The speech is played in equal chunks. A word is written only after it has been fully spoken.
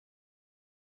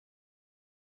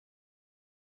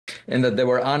and that they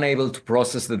were unable to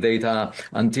process the data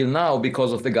until now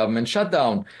because of the government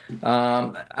shutdown.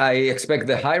 I expect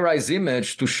the high-rise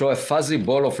image to show a fuzzy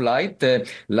ball of light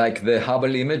like the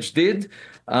Hubble image did,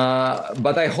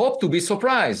 but I hope to be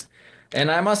surprised. And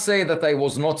I must say that I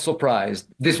was not surprised.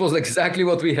 This was exactly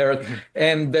what we heard.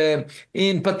 And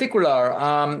in particular,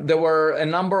 there were a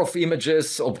number of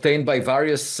images obtained by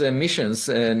various missions,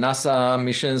 NASA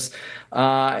missions,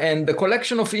 and the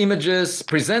collection of images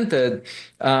presented,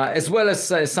 as well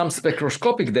as some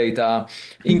spectroscopic data,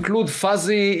 include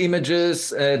fuzzy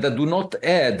images that do not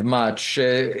add much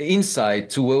insight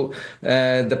to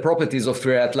the properties of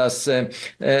 3I Atlas.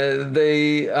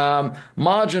 They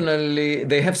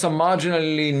have some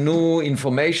marginally new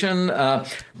information,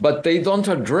 but they don't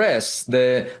address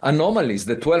the anomalies,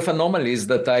 the 12 anomalies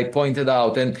that I pointed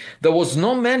out. And there was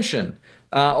no mention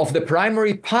of the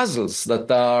primary puzzles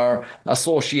that are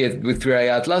associated with 3I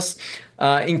Atlas,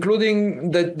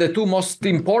 including the two most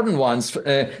important ones,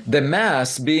 the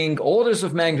mass being orders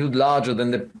of magnitude larger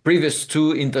than the previous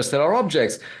two interstellar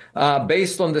objects.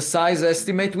 Based on the size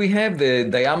estimate we have, the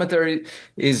diameter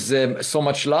is so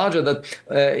much larger that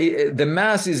the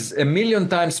mass is 1,000,000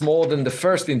 times more than the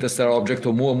first interstellar object,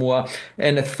 Oumuamua,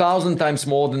 and 1,000 times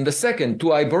more than the second,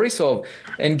 2I Borisov.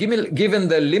 And given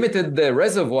the limited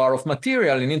reservoir of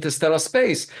material in interstellar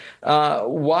space,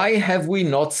 why have we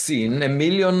not seen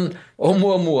 1,000,000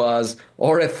 Oumuamuas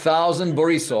or 1,000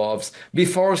 Borisovs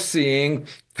before seeing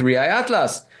 3I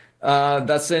Atlas?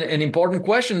 That's an important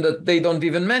question that they don't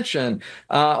even mention.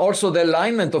 Also, the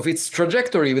alignment of its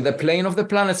trajectory with the plane of the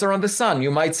planets around the sun.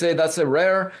 You might say that's a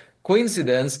rare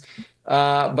coincidence,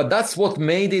 but that's what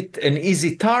made it an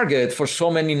easy target for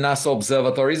so many NASA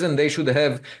observatories, and they should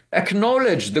have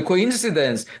acknowledged the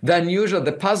coincidence, the unusual,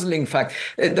 the puzzling fact.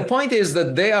 The point is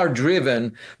that they are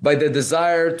driven by the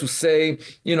desire to say,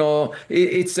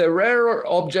 it's a rare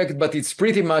object, but it's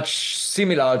pretty much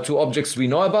similar to objects we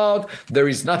know about. There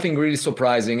is nothing really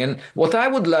surprising. And what I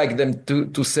would like them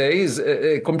to say is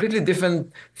a completely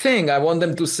different thing. I want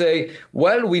them to say,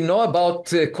 well, we know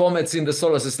about comets in the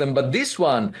solar system, but this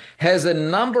one has a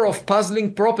number of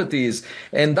puzzling properties,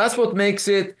 and that's what makes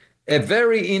it a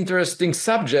very interesting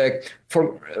subject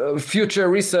for future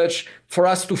research, for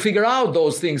us to figure out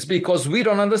those things, because we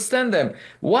don't understand them.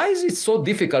 Why is it so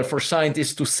difficult for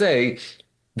scientists to say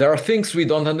there are things we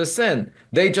don't understand?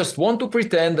 They just want to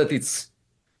pretend that it's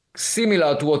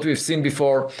similar to what we've seen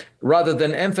before, rather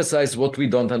than emphasize what we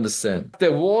don't understand.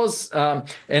 There was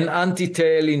an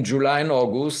anti-tail in July and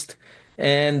August,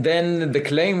 and then the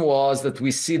claim was that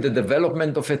we see the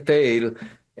development of a tail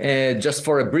just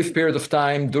for a brief period of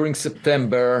time during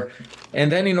September.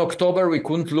 And then in October, we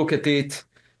couldn't look at it.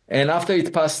 And after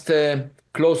it passed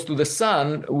close to the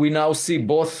sun, we now see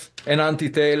both an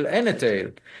anti-tail and a tail.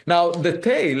 Now, the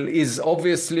tail is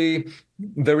obviously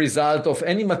the result of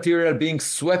any material being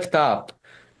swept up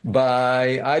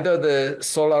by either the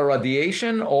solar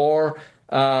radiation or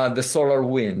the solar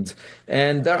wind.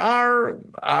 And there are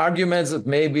arguments that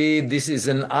maybe this is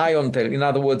an ion tail. In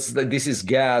other words, that this is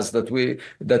gas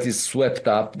that is swept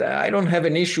up. I don't have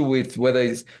an issue with whether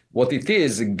it's what it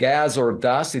is, gas or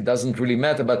dust. It doesn't really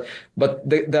matter. But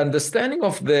the understanding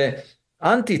of the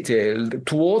anti-tail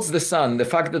towards the sun, the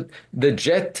fact that the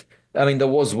jet, there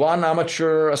was one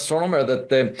amateur astronomer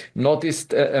that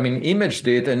imaged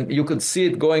it, and you could see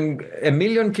it going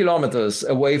 1,000,000 kilometers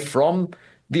away from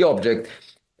the object.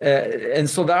 And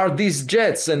so there are these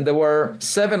jets, and there were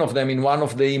 7 of them in one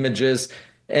of the images.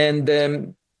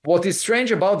 And what is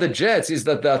strange about the jets is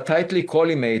that they are tightly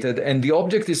collimated, and the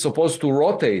object is supposed to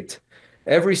rotate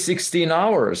every 16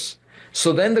 hours.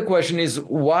 So then the question is,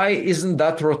 why isn't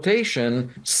that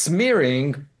rotation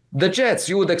smearing the jets?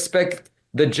 You would expect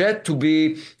the jet to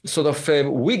be sort of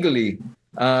wiggly,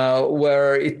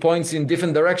 where it points in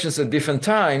different directions at different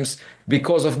times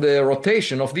because of the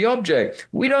rotation of the object.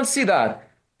 We don't see that.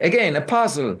 Again, a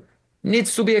puzzle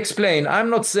needs to be explained. I'm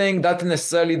not saying that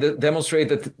necessarily demonstrate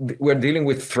that we're dealing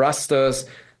with thrusters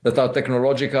that are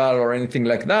technological or anything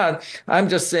like that. I'm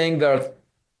just saying there are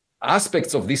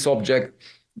aspects of this object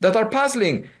that are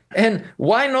puzzling. And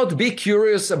why not be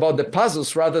curious about the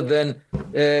puzzles rather than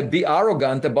be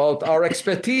arrogant about our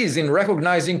expertise in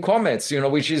recognizing comets,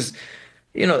 which is,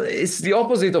 it's the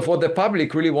opposite of what the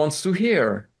public really wants to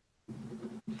hear.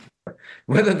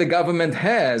 Whether the government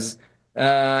has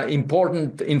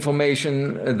important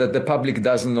information that the public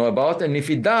doesn't know about, and if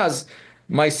it does,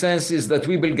 my sense is that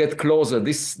we will get closer.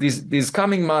 These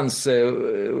coming months,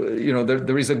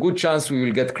 there is a good chance we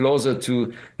will get closer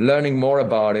to learning more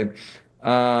about it.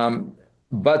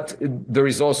 But there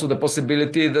is also the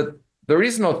possibility that there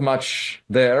is not much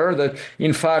there. That,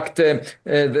 in fact,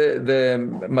 the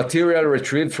material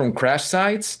retrieved from crash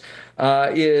sites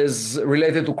is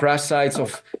related to crash sites of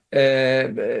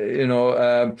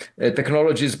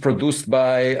technologies produced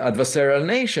by adversarial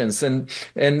nations,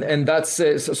 and that's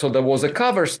so there was a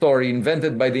cover story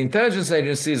invented by the intelligence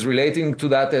agencies relating to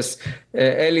that as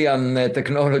alien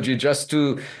technology, just to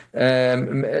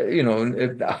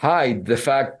hide the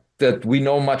fact that we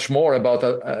know much more about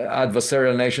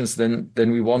adversarial nations than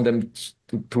we want them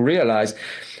to realize.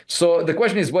 So the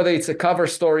question is whether it's a cover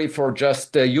story for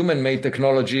just human-made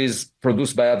technologies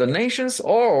produced by other nations,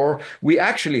 or we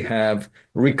actually have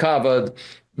recovered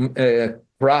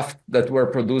craft that were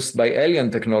produced by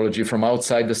alien technology from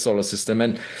outside the solar system.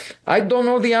 And I don't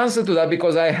know the answer to that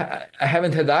because I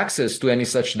haven't had access to any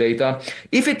such data.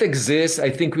 If it exists,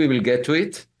 I think we will get to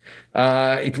it.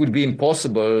 It would be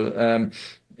impossible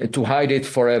to hide it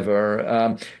forever.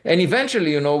 And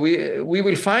eventually, we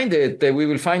will find it. We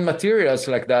will find materials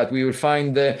like that. We will find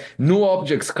new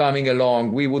objects coming along.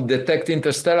 We would detect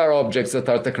interstellar objects that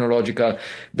are technological.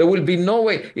 There will be no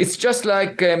way. It's just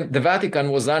like the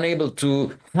Vatican was unable to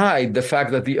hide the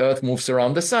fact that the Earth moves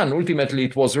around the sun. Ultimately,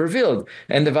 it was revealed.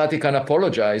 And the Vatican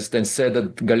apologized and said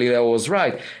that Galileo was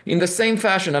right. In the same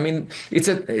fashion, I mean, it's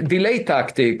a delay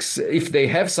tactics. If they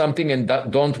have something and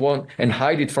don't want and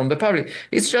hide it from the public,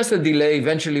 it's just a delay.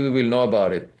 Eventually, we will know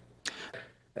about it.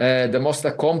 The most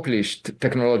accomplished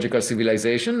technological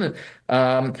civilization.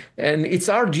 And it's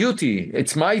our duty,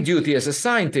 it's my duty as a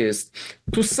scientist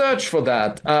to search for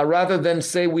that rather than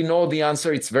say we know the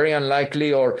answer, it's very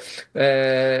unlikely, or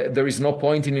there is no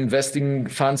point in investing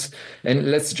funds and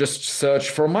let's just search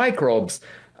for microbes.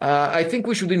 I think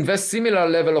we should invest similar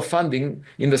level of funding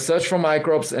in the search for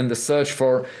microbes and the search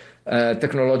for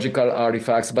technological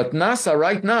artifacts. But NASA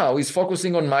right now is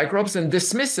focusing on microbes and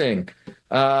dismissing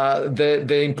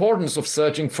the importance of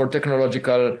searching for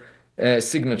technological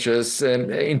signatures,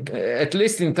 at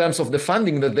least in terms of the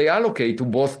funding that they allocate to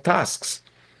both tasks.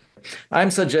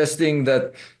 I'm suggesting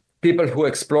that people who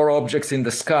explore objects in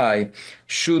the sky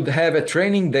should have a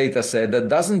training data set that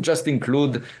doesn't just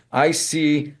include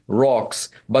icy rocks,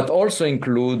 but also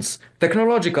includes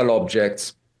technological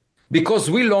objects. Because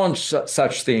we launch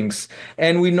such things,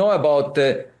 and we know about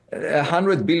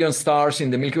 100 billion stars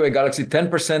in the Milky Way galaxy,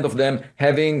 10% of them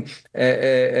having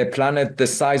a planet the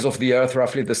size of the Earth,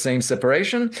 roughly the same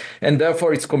separation, and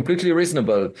therefore it's completely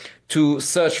reasonable to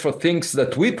search for things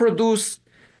that we produce,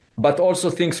 but also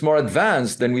things more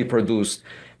advanced than we produce.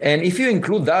 And if you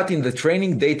include that in the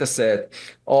training data set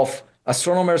of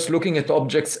astronomers looking at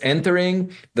objects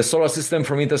entering the solar system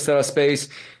from interstellar space,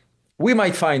 we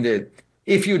might find it.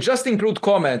 If you just include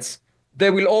comets, they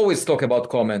will always talk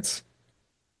about comets.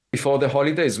 Before the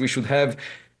holidays, we should have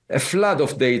a flood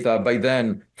of data by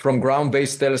then from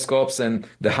ground-based telescopes and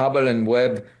the Hubble and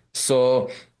Webb. So,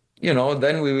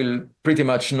 then we will pretty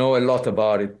much know a lot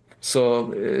about it. So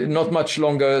not much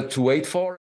longer to wait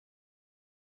for.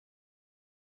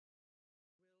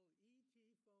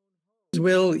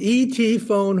 Will ET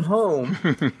phone home?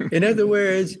 In other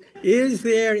words, is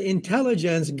there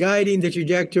intelligence guiding the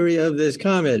trajectory of this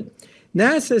comet?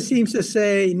 NASA seems to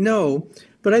say no,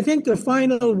 but I think the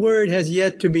final word has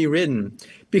yet to be written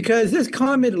because this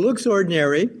comet looks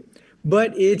ordinary,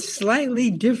 but it's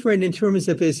slightly different in terms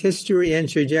of its history and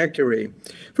trajectory.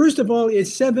 First of all,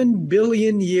 it's 7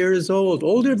 billion years old,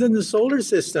 older than the solar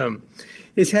system.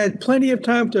 It's had plenty of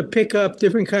time to pick up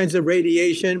different kinds of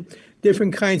radiation,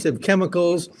 different kinds of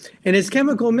chemicals, and its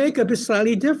chemical makeup is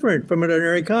slightly different from an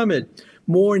ordinary comet.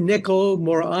 More nickel,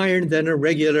 more iron than a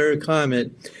regular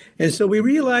comet. And so we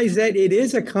realize that it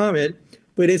is a comet,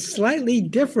 but it's slightly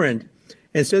different.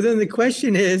 And so then the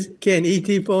question is, can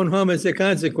ET phone home as a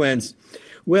consequence?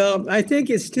 Well, I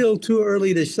think it's still too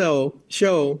early to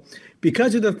show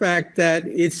because of the fact that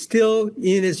it's still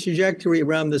in its trajectory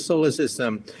around the solar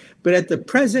system. But at the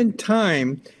present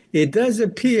time, it does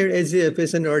appear as if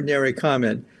it's an ordinary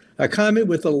comet, a comet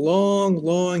with a long,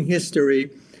 long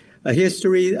history, a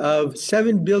history of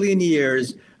 7 billion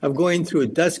years of going through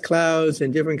dust clouds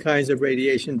and different kinds of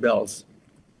radiation belts.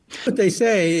 But they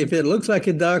say if it looks like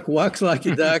a duck, walks like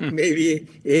a duck, maybe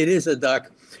it is a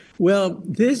duck. Well,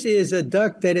 this is a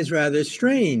duck that is rather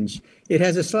strange. It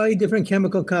has a slightly different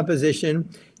chemical composition.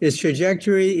 Its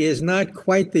trajectory is not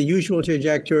quite the usual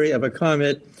trajectory of a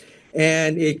comet.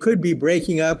 And it could be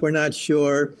breaking up, we're not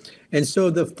sure. And so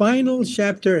the final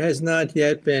chapter has not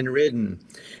yet been written.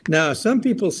 Now, some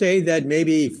people say that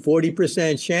maybe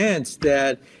 40% chance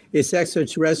that it's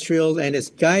extraterrestrial and it's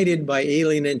guided by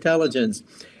alien intelligence.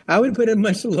 I would put it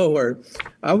much lower.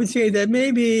 I would say that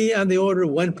maybe on the order of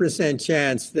 1%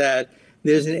 chance that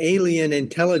there's an alien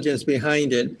intelligence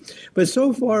behind it. But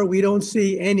so far, we don't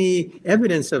see any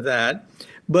evidence of that.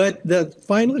 But the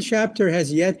final chapter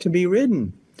has yet to be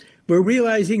written. We're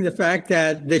realizing the fact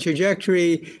that the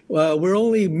trajectory, we're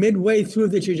only midway through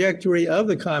the trajectory of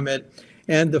the comet,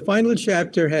 and the final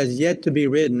chapter has yet to be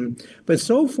written. But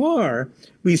so far,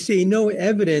 we see no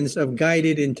evidence of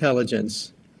guided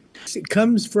intelligence. It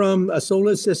comes from a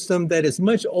solar system that is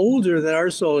much older than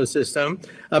our solar system,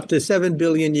 up to 7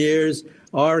 billion years.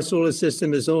 Our solar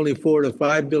system is only 4 to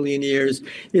 5 billion years.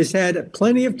 It's had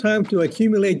plenty of time to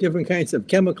accumulate different kinds of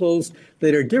chemicals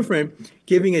that are different,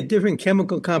 giving a different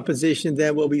chemical composition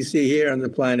than what we see here on the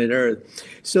planet Earth.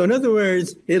 So in other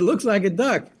words, it looks like a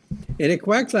duck and it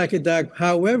quacks like a duck.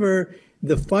 However,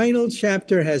 the final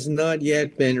chapter has not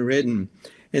yet been written.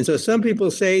 And so some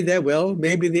people say that, well,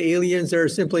 maybe the aliens are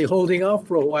simply holding off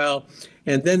for a while,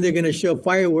 and then they're going to show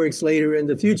fireworks later in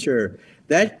the future.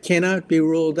 That cannot be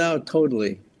ruled out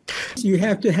totally. You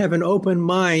have to have an open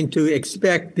mind to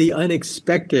expect the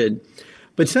unexpected.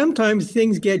 But sometimes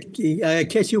things catch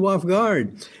you off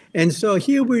guard. And so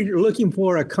here we're looking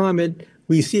for a comet.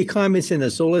 We see comets in the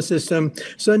solar system.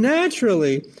 So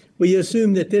naturally, we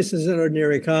assume that this is an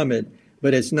ordinary comet,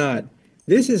 but it's not.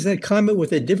 This is a comet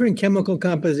with a different chemical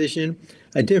composition,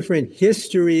 a different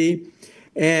history,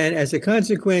 and as a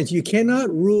consequence, you cannot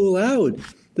rule out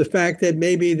the fact that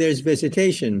maybe there's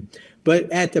visitation. But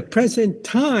at the present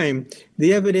time,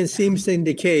 the evidence seems to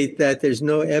indicate that there's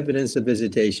no evidence of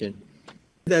visitation.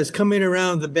 That's coming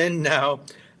around the bend now,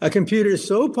 a computer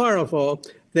so powerful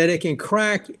that it can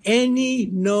crack any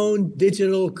known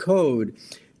digital code.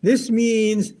 This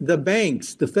means the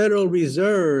banks, the Federal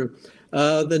Reserve,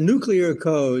 the nuclear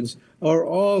codes are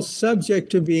all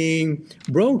subject to being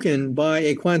broken by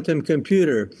a quantum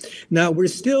computer. Now, we're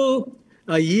still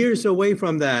years away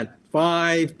from that,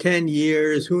 5, 10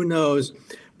 years, who knows?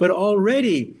 But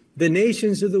already the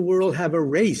nations of the world have a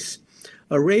race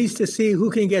to see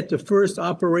who can get the first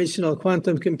operational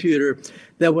quantum computer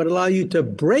that would allow you to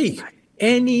break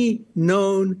any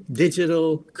known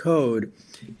digital code.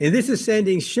 And this is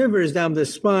sending shivers down the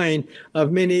spine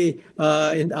of many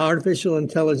artificial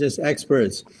intelligence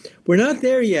experts. We're not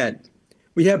there yet.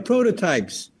 We have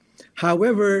prototypes.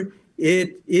 However,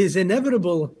 it is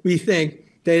inevitable, we think,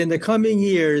 that in the coming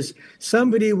years,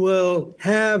 somebody will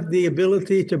have the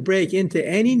ability to break into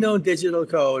any known digital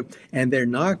code, and they're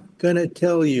not going to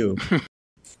tell you.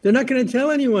 They're not going to tell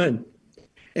anyone.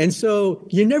 And so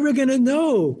you're never going to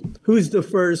know who's the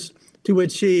first to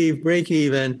achieve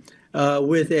break-even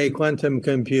with a quantum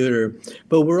computer.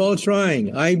 But we're all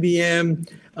trying. IBM,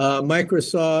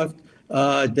 Microsoft,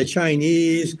 the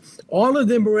Chinese, all of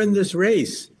them are in this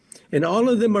race. And all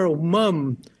of them are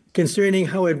mum concerning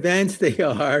how advanced they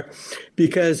are,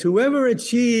 because whoever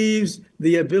achieves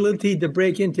the ability to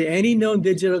break into any known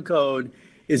digital code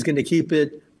is going to keep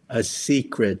it a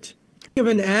secret. Think of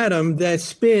an atom that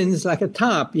spins like a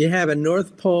top. You have a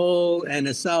north pole and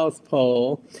a south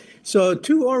pole. So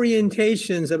 2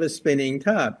 orientations of a spinning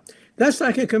top. That's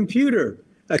like a computer.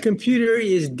 A computer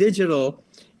is digital.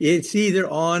 It's either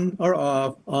on or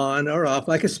off,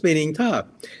 like a spinning top.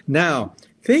 Now,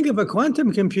 think of a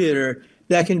quantum computer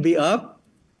that can be up,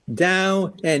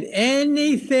 down, and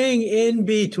anything in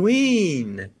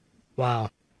between. Wow.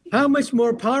 How much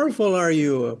more powerful are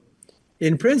you?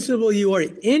 In principle, you are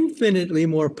infinitely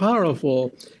more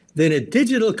powerful than a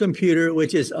digital computer,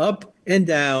 which is up and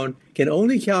down, can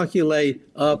only calculate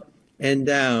up and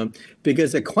down,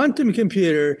 because a quantum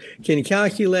computer can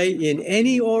calculate in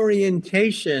any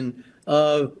orientation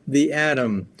of the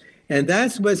atom. And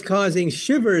that's what's causing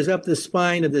shivers up the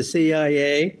spine of the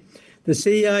CIA. The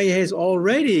CIA has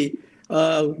already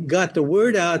got the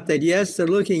word out that, yes, they're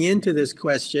looking into this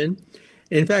question.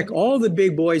 In fact, all the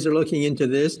big boys are looking into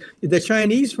this. The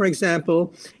Chinese, for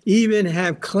example, even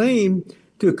have claimed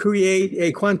to create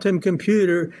a quantum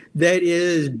computer that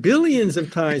is billions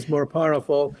of times more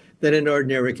powerful than an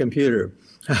ordinary computer.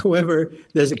 However,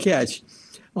 there's a catch.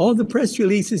 All the press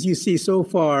releases you see so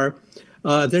far,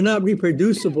 they're not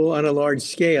reproducible on a large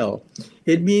scale.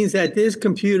 It means that this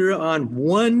computer on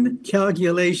one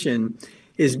calculation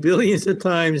is billions of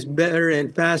times better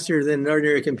and faster than an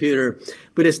ordinary computer,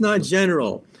 but it's not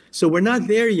general. So we're not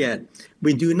there yet.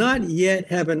 We do not yet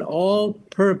have an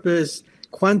all-purpose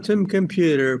quantum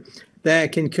computer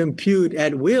that can compute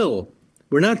at will.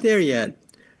 We're not there yet.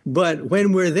 But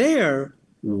when we're there,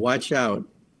 watch out.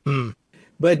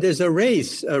 But there's a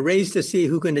race to see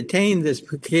who can attain this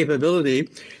capability.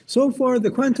 So far, the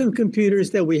quantum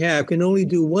computers that we have can only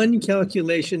do one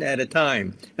calculation at a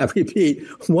time. I repeat,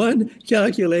 one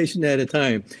calculation at a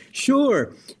time.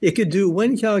 Sure, it could do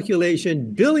one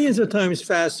calculation billions of times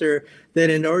faster than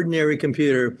an ordinary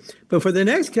computer. But for the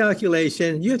next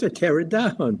calculation, you have to tear it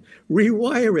down,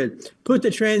 rewire it, put the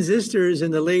transistors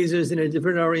and the lasers in a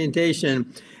different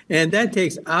orientation. And that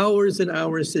takes hours and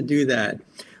hours to do that.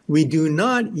 We do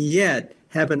not yet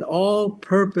have an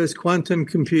all-purpose quantum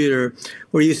computer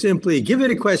where you simply give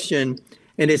it a question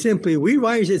and it simply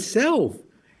rewires itself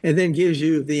and then gives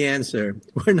you the answer.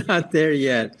 We're not there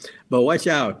yet, but watch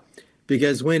out,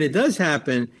 because when it does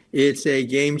happen, it's a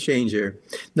game changer.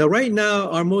 Now, right now,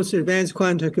 our most advanced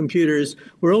quantum computers,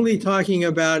 we're only talking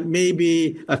about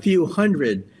maybe a few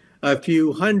hundred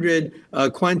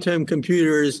quantum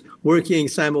computers working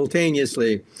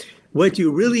simultaneously. What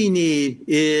you really need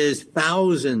is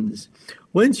thousands.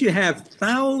 Once you have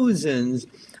thousands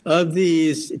of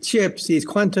these chips, these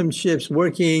quantum chips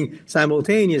working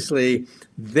simultaneously,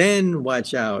 then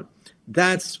watch out.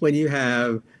 That's when you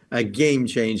have a game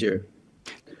changer.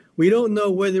 We don't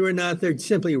know whether or not they're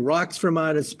simply rocks from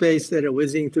outer space that are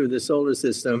whizzing through the solar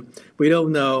system. We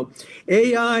don't know.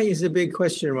 AI is a big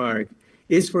question mark.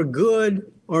 It's for good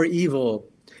or evil.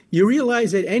 You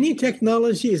realize that any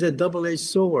technology is a double-edged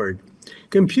sword.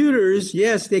 Computers,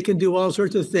 yes, they can do all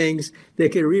sorts of things. They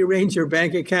can rearrange your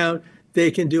bank account.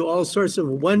 They can do all sorts of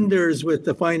wonders with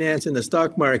the finance and the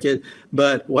stock market,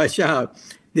 but watch out.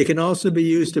 They can also be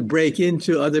used to break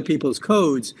into other people's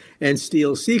codes and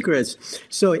steal secrets.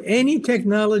 So any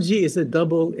technology is a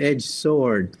double-edged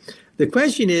sword. The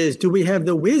question is, do we have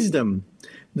the wisdom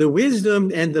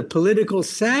and the political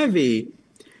savvy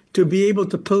to be able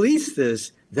to police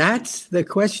this? That's the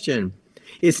question.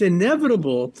 It's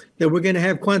inevitable that we're going to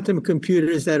have quantum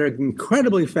computers that are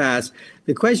incredibly fast.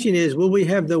 The question is, will we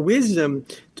have the wisdom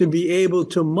to be able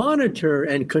to monitor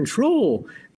and control